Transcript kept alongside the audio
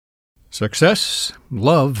Success,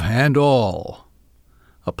 Love and All.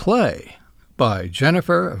 A play by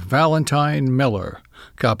Jennifer Valentine Miller.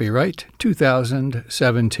 Copyright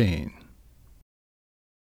 2017.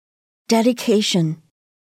 Dedication.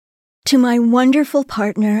 To my wonderful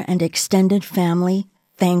partner and extended family,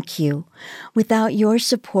 thank you. Without your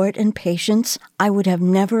support and patience, I would have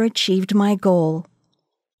never achieved my goal.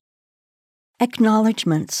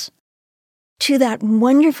 Acknowledgements. To that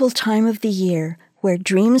wonderful time of the year where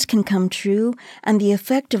dreams can come true and the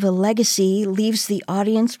effect of a legacy leaves the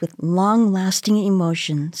audience with long-lasting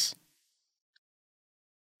emotions.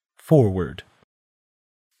 Forward.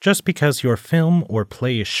 Just because your film or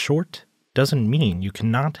play is short doesn't mean you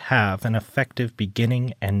cannot have an effective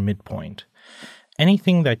beginning and midpoint.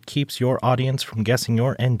 Anything that keeps your audience from guessing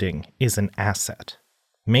your ending is an asset.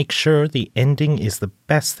 Make sure the ending is the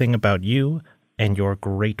best thing about you and your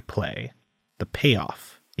great play. The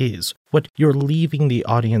payoff is what you're leaving the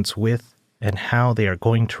audience with and how they are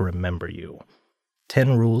going to remember you.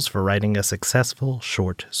 10 Rules for Writing a Successful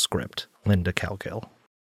Short Script. Linda Calgill.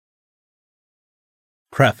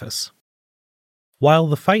 Preface. While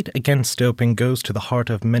the fight against doping goes to the heart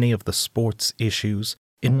of many of the sports issues,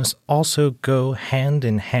 it must also go hand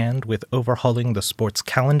in hand with overhauling the sports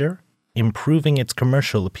calendar, improving its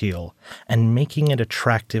commercial appeal, and making it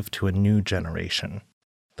attractive to a new generation.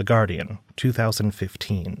 The Guardian,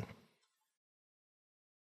 2015.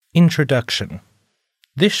 Introduction.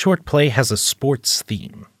 This short play has a sports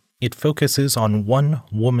theme. It focuses on one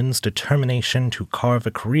woman's determination to carve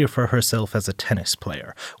a career for herself as a tennis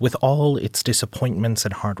player, with all its disappointments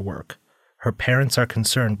and hard work. Her parents are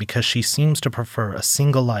concerned because she seems to prefer a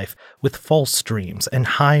single life with false dreams and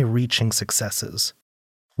high-reaching successes.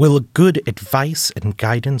 Will good advice and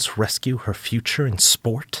guidance rescue her future in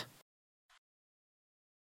sport?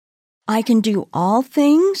 I can do all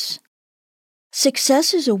things?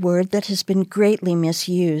 Success is a word that has been greatly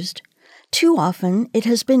misused. Too often, it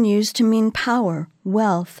has been used to mean power,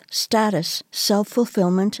 wealth, status,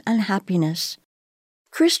 self-fulfillment, and happiness.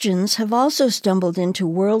 Christians have also stumbled into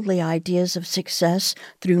worldly ideas of success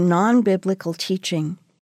through non-biblical teaching.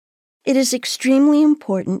 It is extremely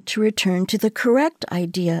important to return to the correct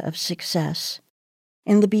idea of success.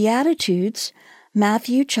 In the Beatitudes,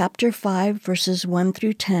 Matthew chapter 5, verses 1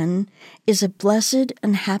 through 10, is a blessed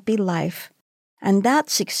and happy life, and that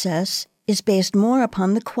success is based more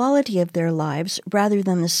upon the quality of their lives rather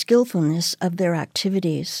than the skillfulness of their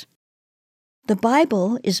activities. The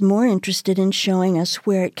Bible is more interested in showing us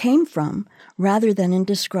where it came from rather than in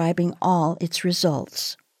describing all its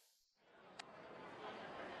results.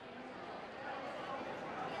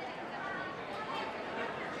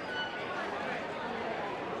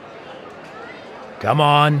 Come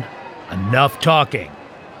on, enough talking.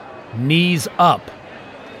 Knees up.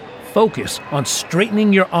 Focus on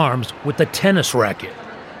straightening your arms with the tennis racket.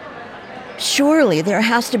 Surely there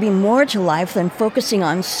has to be more to life than focusing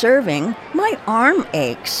on serving. My arm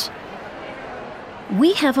aches.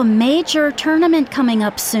 We have a major tournament coming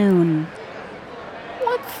up soon.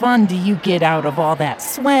 What fun do you get out of all that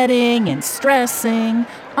sweating and stressing,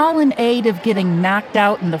 all in aid of getting knocked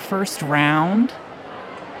out in the first round?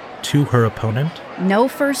 To her opponent. No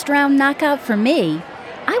first-round knockout for me.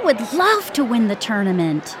 I would love to win the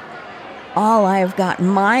tournament. All I have got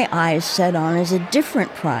my eyes set on is a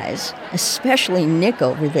different prize, especially Nick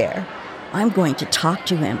over there. I'm going to talk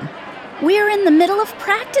to him. We're in the middle of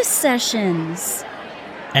practice sessions.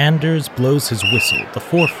 Anders blows his whistle. The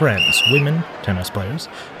 4 friends, women, tennis players,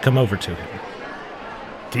 come over to him.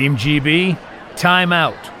 Team GB, time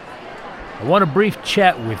out. I want a brief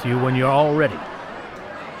chat with you when you're all ready.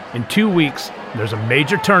 In 2 weeks, there's a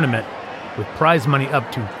major tournament with prize money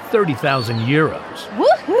up to 30,000 euros.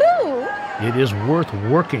 Woohoo! It is worth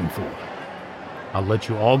working for. I'll let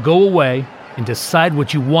you all go away and decide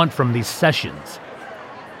what you want from these sessions.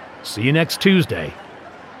 See you next Tuesday,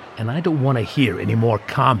 and I don't want to hear any more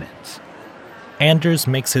comments. Anders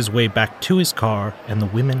makes his way back to his car, and the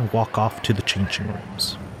women walk off to the changing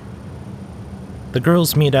rooms. The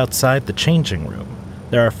girls meet outside the changing room.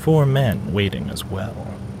 There are 4 men waiting as well.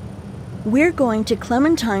 We're going to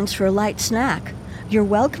Clementine's for a light snack. You're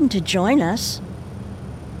welcome to join us.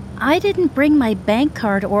 I didn't bring my bank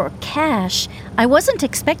card or cash. I wasn't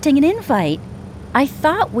expecting an invite. I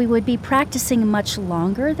thought we would be practicing much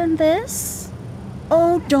longer than this.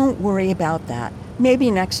 Oh, don't worry about that.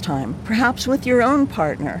 Maybe next time, perhaps with your own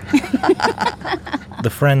partner.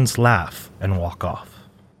 The friends laugh and walk off.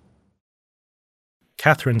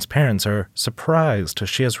 Catherine's parents are surprised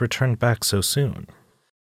she has returned back so soon.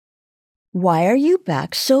 Why are you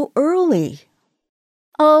back so early?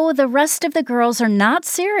 Oh, the rest of the girls are not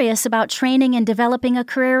serious about training and developing a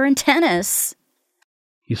career in tennis.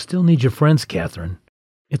 You still need your friends, Catherine.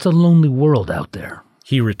 It's a lonely world out there.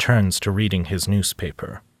 He returns to reading his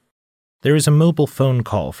newspaper. There is a mobile phone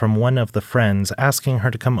call from one of the friends asking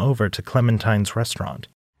her to come over to Clementine's restaurant.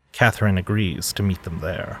 Catherine agrees to meet them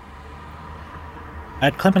there.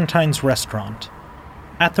 At Clementine's restaurant.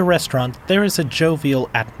 At the restaurant, there is a jovial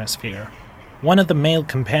atmosphere. One of the male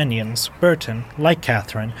companions, Burton, like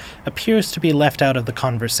Catherine, appears to be left out of the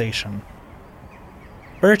conversation.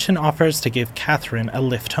 Burton offers to give Catherine a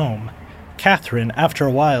lift home. Catherine, after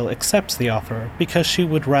a while, accepts the offer because she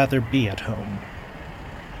would rather be at home.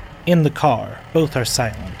 In the car, both are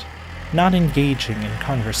silent, not engaging in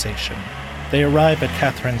conversation. They arrive at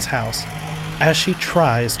Catherine's house. As she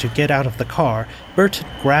tries to get out of the car, Burton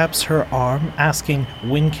grabs her arm, asking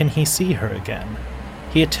when can he see her again.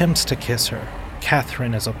 He attempts to kiss her.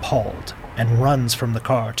 Catherine is appalled and runs from the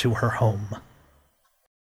car to her home.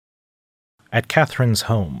 At Catherine's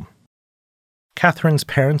home. Catherine's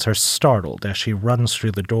parents are startled as she runs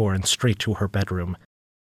through the door and straight to her bedroom.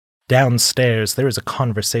 Downstairs, there is a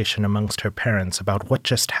conversation amongst her parents about what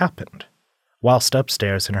just happened. Whilst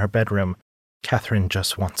upstairs in her bedroom, Catherine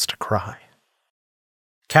just wants to cry.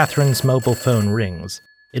 Catherine's mobile phone rings.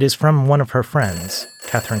 It is from one of her friends.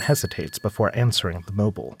 Catherine hesitates before answering the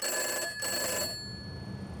mobile.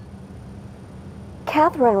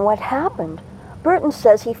 Catherine, what happened? Burton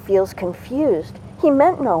says he feels confused. He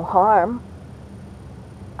meant no harm.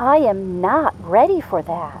 I am not ready for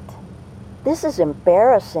that. This is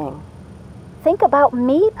embarrassing. Think about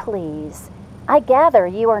me, please. I gather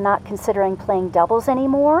you are not considering playing doubles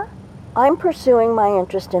anymore? I'm pursuing my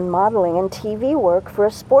interest in modeling and TV work for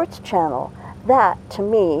a sports channel. That, to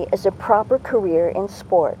me, is a proper career in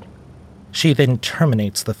sport. She then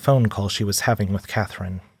terminates the phone call she was having with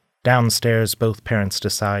Catherine. Downstairs, both parents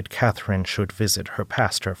decide Catherine should visit her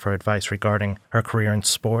pastor for advice regarding her career in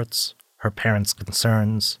sports, her parents'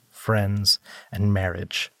 concerns, friends, and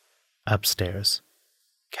marriage. Upstairs,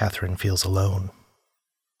 Catherine feels alone.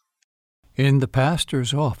 In the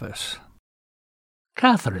pastor's office.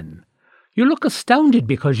 Catherine, you look astounded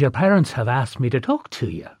because your parents have asked me to talk to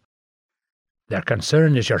you. Their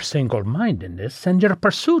concern is your single-mindedness and your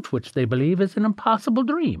pursuit, which they believe is an impossible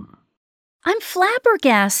dream. I'm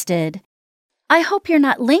flabbergasted. I hope you're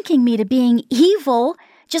not linking me to being evil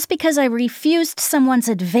just because I refused someone's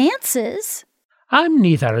advances. I'm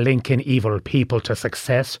neither linking evil people to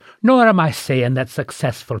success, nor am I saying that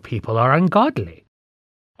successful people are ungodly,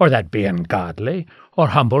 or that being godly or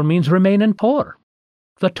humble means remaining poor.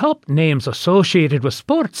 The top names associated with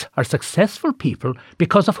sports are successful people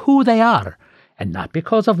because of who they are, and not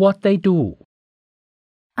because of what they do.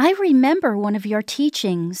 I remember one of your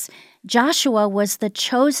teachings. Joshua was the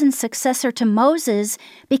chosen successor to Moses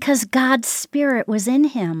because God's Spirit was in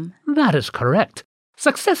him. That is correct.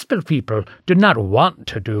 Successful people do not want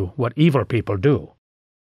to do what evil people do.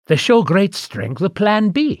 They show great strength with Plan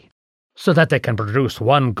B, so that they can produce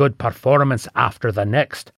one good performance after the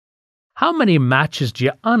next. How many matches do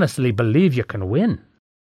you honestly believe you can win?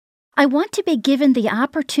 I want to be given the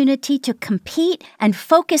opportunity to compete and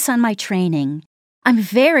focus on my training. I'm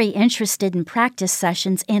very interested in practice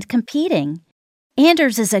sessions and competing.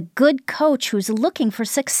 Anders is a good coach who's looking for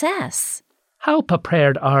success. How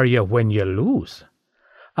prepared are you when you lose?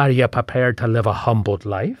 Are you prepared to live a humbled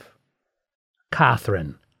life?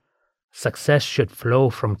 Catherine, success should flow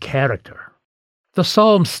from character. The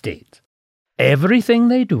Psalms state, everything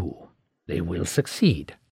they do, they will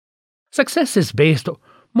succeed. Success is based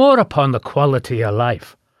more upon the quality of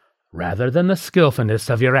life, rather than the skillfulness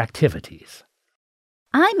of your activities.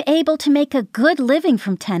 I'm able to make a good living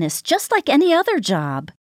from tennis, just like any other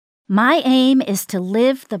job. My aim is to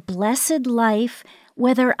live the blessed life,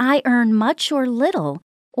 whether I earn much or little,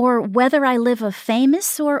 or whether I live a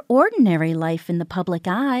famous or ordinary life in the public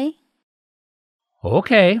eye.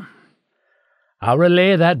 Okay. I'll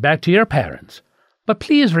relay that back to your parents. But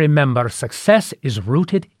please remember, success is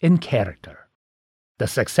rooted in character. The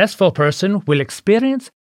successful person will experience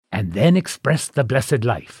and then express the blessed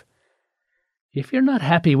life. If you're not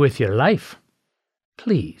happy with your life,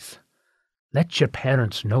 please let your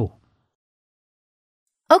parents know.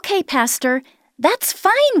 Okay, Pastor, that's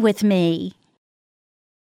fine with me.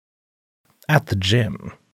 At the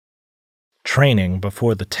gym. Training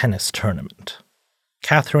before the tennis tournament.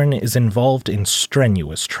 Catherine is involved in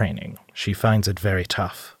strenuous training. She finds it very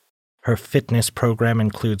tough. Her fitness program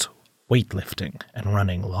includes weightlifting and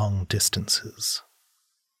running long distances.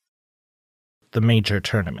 The major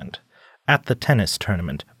tournament. At the tennis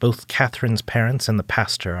tournament, both Catherine's parents and the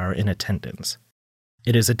pastor are in attendance.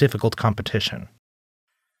 It is a difficult competition.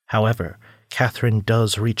 However, Catherine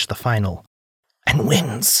does reach the final and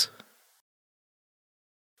wins.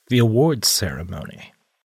 The awards ceremony.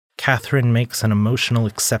 Catherine makes an emotional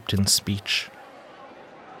acceptance speech.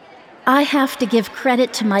 I have to give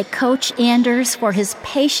credit to my coach Anders for his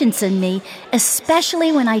patience in me,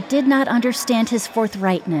 especially when I did not understand his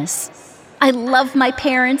forthrightness. I love my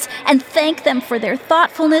parents and thank them for their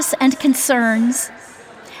thoughtfulness and concerns.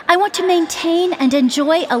 I want to maintain and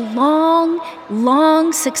enjoy a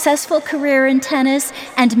long, successful career in tennis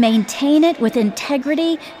and maintain it with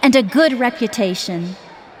integrity and a good reputation.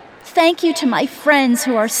 Thank you to my friends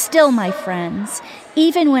who are still my friends,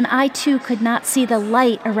 even when I too could not see the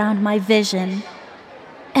light around my vision.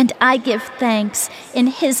 And I give thanks in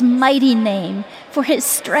His mighty name for His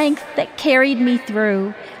strength that carried me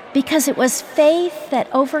through, because it was faith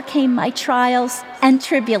that overcame my trials and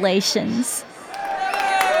tribulations.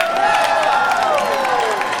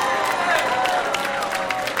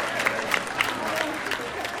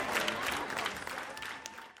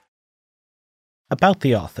 About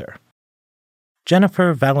the author.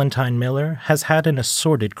 Jennifer Valentine Miller has had an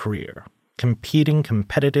assorted career, competing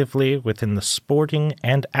competitively within the sporting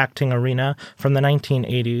and acting arena from the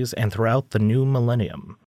 1980s and throughout the new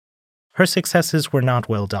millennium. Her successes were not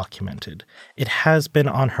well documented. It has been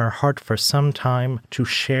on her heart for some time to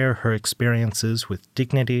share her experiences with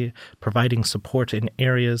dignity, providing support in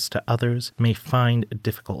areas to others may find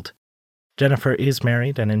difficult. Jennifer is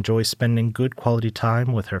married and enjoys spending good quality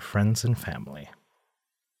time with her friends and family.